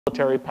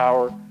Military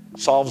power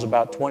solves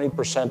about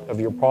 20%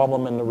 of your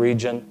problem in the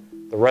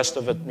region. The rest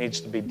of it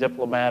needs to be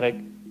diplomatic,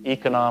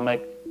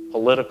 economic,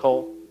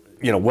 political.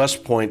 You know,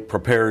 West Point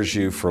prepares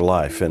you for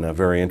life in a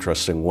very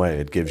interesting way.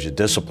 It gives you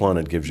discipline,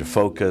 it gives you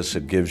focus,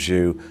 it gives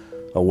you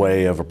a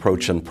way of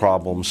approaching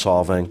problem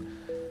solving.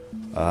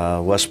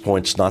 West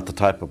Point's not the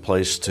type of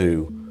place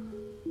to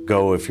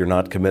go if you're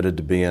not committed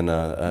to being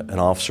an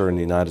officer in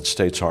the United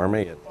States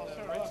Army.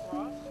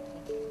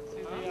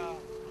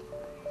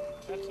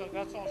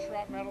 That's all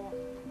scrap metal,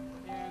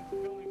 and the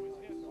building was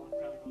his.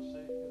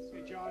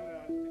 Hey, John,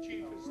 the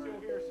chief is still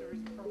here, so there's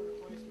a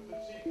permanent place for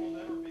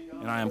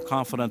this. And I am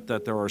confident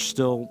that there are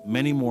still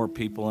many more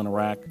people in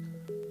Iraq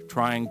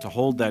trying to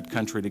hold that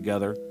country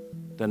together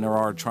than there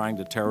are trying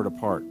to tear it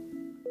apart.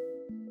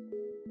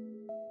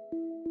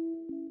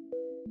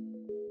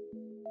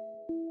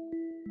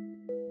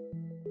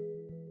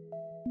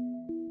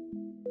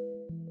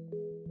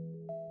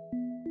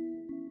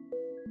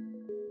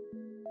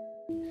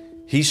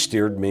 He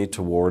steered me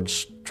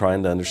towards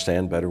trying to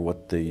understand better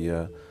what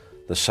the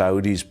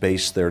Saudis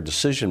base their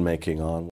decision-making on.